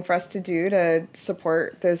easy thing for us to do to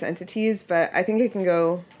support those entities, but I think it can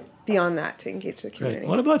go beyond that to engage the community. Right.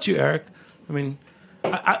 What about you, Eric? I mean,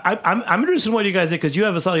 I'm interested in what you guys did, because you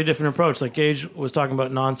have a slightly different approach. Like Gage was talking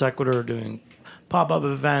about non sequitur, doing pop-up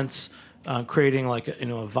events, creating like a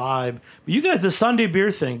vibe. But you guys, the Sunday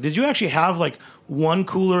beer thing, did you actually have like one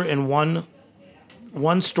cooler in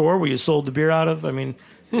one store where you sold the beer out of? I mean,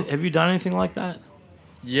 have you done anything like that?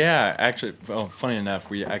 Yeah, actually, well, funny enough,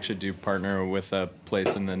 we actually do partner with a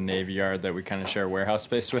place in the Navy Yard that we kind of share warehouse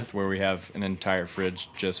space with, where we have an entire fridge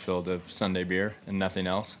just filled with Sunday beer and nothing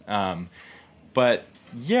else. But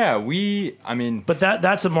yeah, But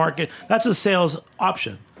that's a market, that's a sales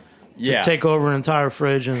option. Yeah. To take over an entire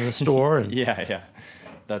fridge in the store. And Yeah,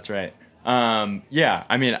 that's right. Yeah,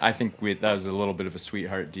 I mean, I think that was a little bit of a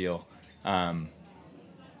sweetheart deal.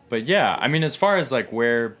 But yeah, I mean, as far as like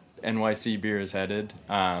where NYC beer is headed,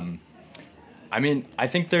 I mean, I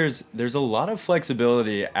think there's a lot of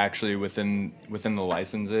flexibility actually within the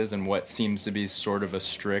licenses and what seems to be sort of a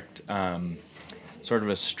strict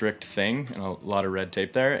thing, and a lot of red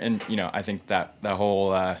tape there. And I think that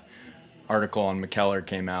whole article on McKellar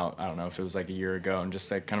came out, I don't know if it was like a year ago, and just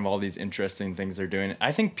like kind of all these interesting things they're doing.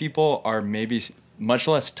 I think people are maybe much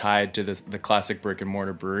less tied to the classic brick and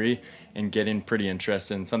mortar brewery and getting pretty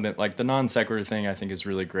interested in something like the non sequitur thing. I think is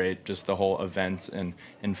really great, just the whole events and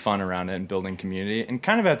fun around it and building community. And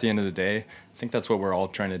kind of at the end of the day, I think that's what we're all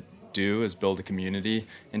trying to do, is build a community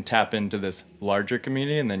and tap into this larger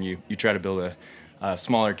community, and then you try to build a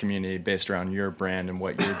smaller community based around your brand and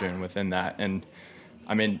what you're doing within that. And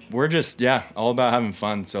I mean, we're just, all about having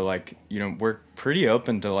fun. So like, we're pretty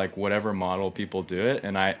open to like whatever model people do it.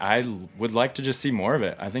 And I would like to just see more of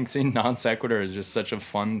it. I think seeing non sequitur is just such a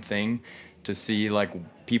fun thing to see, like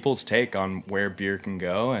people's take on where beer can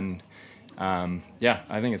go. And I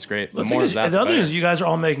think it's great. The other thing is you guys are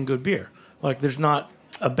all making good beer. Like there's not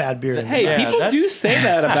a bad beer. Hey, people do say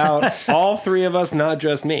that about all three of us, not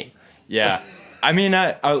just me. Yeah. I mean,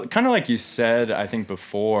 I kind of like you said, I think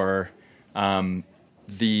before,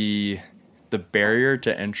 the barrier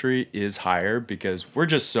to entry is higher because we're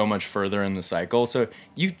just so much further in the cycle. So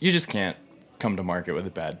you just can't come to market with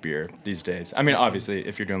a bad beer these days. I mean, obviously,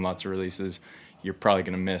 if you're doing lots of releases, you're probably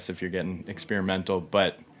going to miss if you're getting experimental.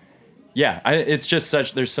 But yeah, it's just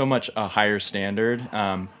there's so much a higher standard.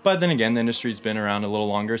 But then again, the industry's been around a little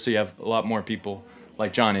longer, so you have a lot more people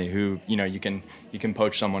like Johnny who, you can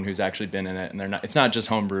poach someone who's actually been in it, and it's not just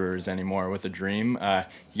home brewers anymore with a dream.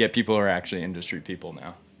 You get people who are actually industry people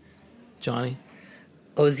now. Johnny?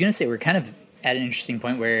 I was going to say, we're kind of at an interesting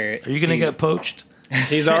point where... Are you going to get poached?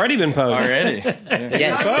 He's already been poached. Already?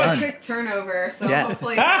 Yeah, it's done. Quick turnover, so Yeah.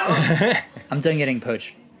 hopefully... I'm done getting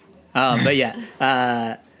poached. But yeah,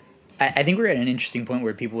 I think we're at an interesting point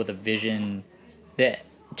where people with a vision that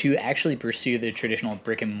to actually pursue the traditional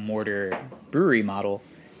brick and mortar brewery model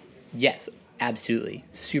Yes, absolutely.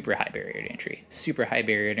 Super high barrier to entry. Super high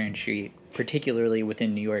barrier to entry, particularly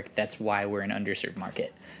within New York. That's why we're an underserved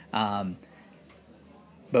market.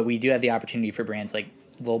 But we do have the opportunity for brands like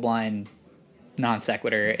Volblind, Non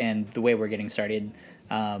Sequitur, and the way we're getting started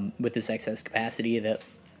with this excess capacity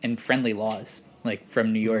and friendly laws like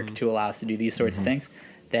from New York to allow us to do these sorts of things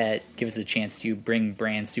that give us a chance to bring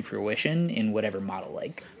brands to fruition in whatever model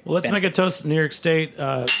Well, let's make a toast to New York State.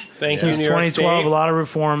 Thank you, Since New York 2012, State. a lot of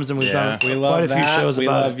reforms, and we've done quite a few shows we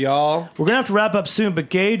about love it. y'all. We're going to have to wrap up soon, but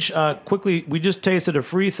Gage, quickly, we just tasted a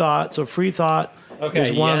Free Thought. So Free Thought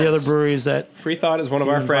is one of the other breweries that... Free Thought is one of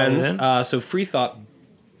our friends. So Free Thought,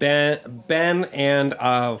 Ben and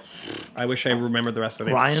I wish I remembered the rest of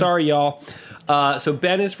it. Ryan? Sorry, y'all. So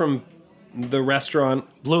Ben is from the restaurant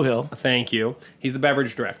Blue Hill. Thank you. He's the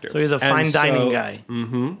beverage director. So he's a fine dining guy.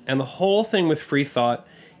 And the whole thing with Free Thought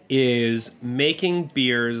is making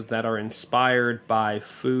beers that are inspired by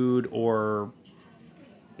food or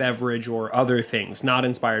beverage or other things, not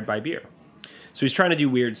inspired by beer. So he's trying to do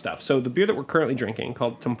weird stuff. So the beer that we're currently drinking,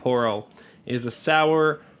 called Temporal, is a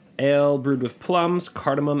sour ale brewed with plums,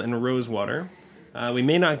 cardamom, and rosewater. We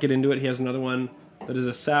may not get into it. He has another one that is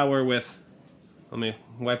a sour with... Let me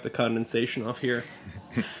wipe the condensation off here.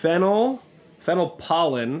 Fennel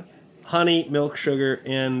pollen, honey, milk sugar,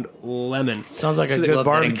 and lemon. Sounds like a So they good love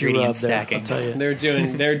that barbecue ingredient up there, stacking. I'll tell you.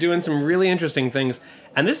 They're doing some really interesting things,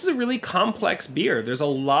 and this is a really complex beer. There's a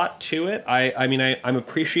lot to it. I'm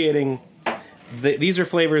appreciating. These are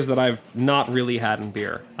flavors that I've not really had in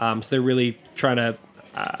beer. So they're really trying to,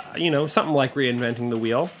 something like reinventing the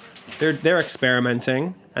wheel. They're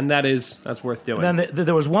experimenting, and that's worth doing. And then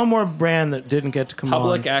there was one more brand that didn't get to come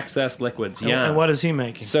Public on. Access Liquids, And- yeah. And what is he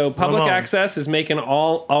making? So Public Ramon. Access is making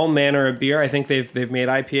all manner of beer. I think they've made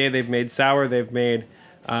IPA, they've made sour, they've made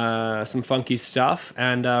some funky stuff.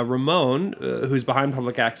 And Ramon, who's behind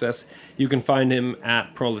Public Access, you can find him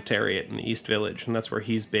at Proletariat in the East Village, and that's where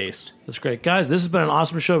he's based. That's great. Guys, this has been an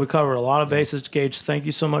awesome show. We covered a lot of bases. Gage, thank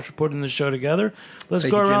you so much for putting this show together. Let's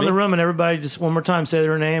Thank go you, around Jimmy. the room and everybody just one more time say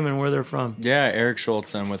their name and where they're from. Yeah, Eric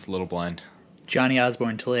Schultz. I'm with Little Blind. Johnny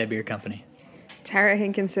Osborne, Talea Beer Company. Tara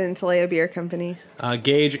Hankinson, Talea Beer Company.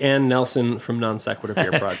 Gage and Nelson from Non Sequitur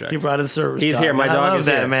Beer Project. He brought his service. He's dog. here. My I dog love is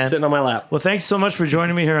that, here, man. sitting on my lap. Well, thanks so much for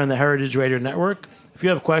joining me here on the Heritage Radio Network. If you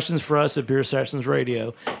have questions for us at Beer Sessions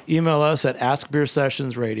Radio, email us at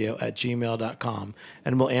askbeersessionsradio@gmail.com,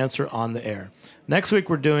 and we'll answer on the air. Next week,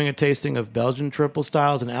 we're doing a tasting of Belgian triple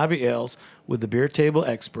styles and Abbey ales with the Beer Table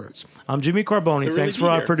experts. I'm Jimmy Carboni. They're Thanks really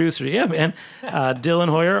for our here. producer. Yeah, man. Dylan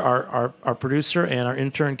Hoyer, our producer, and our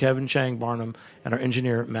intern, Kevin Chang Barnum, and our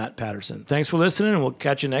engineer, Matt Patterson. Thanks for listening, and we'll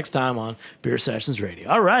catch you next time on Beer Sessions Radio.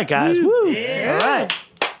 All right, guys. Woo! Yeah. All right.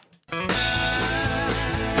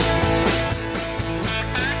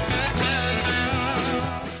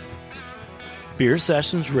 Beer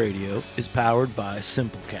Sessions Radio is powered by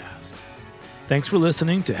Simplecast. Thanks for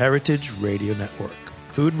listening to Heritage Radio Network,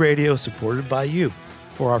 food radio supported by you.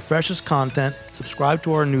 For our freshest content, subscribe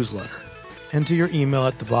to our newsletter. Enter your email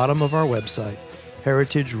at the bottom of our website,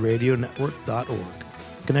 heritageradionetwork.org.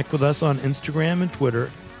 Connect with us on Instagram and Twitter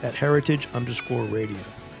at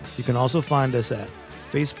heritage_radio. You can also find us at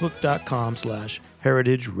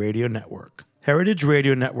facebook.com/Heritage Radio Network. Heritage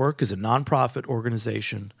Radio Network is a nonprofit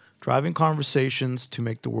organization driving conversations to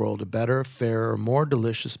make the world a better, fairer, more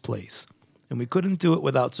delicious place. And we couldn't do it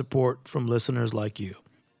without support from listeners like you.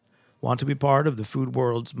 Want to be part of the food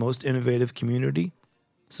world's most innovative community?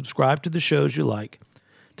 Subscribe to the shows you like.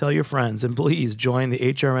 Tell your friends, and please join the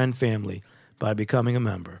HRN family by becoming a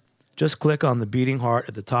member. Just click on the beating heart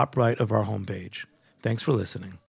at the top right of our homepage. Thanks for listening.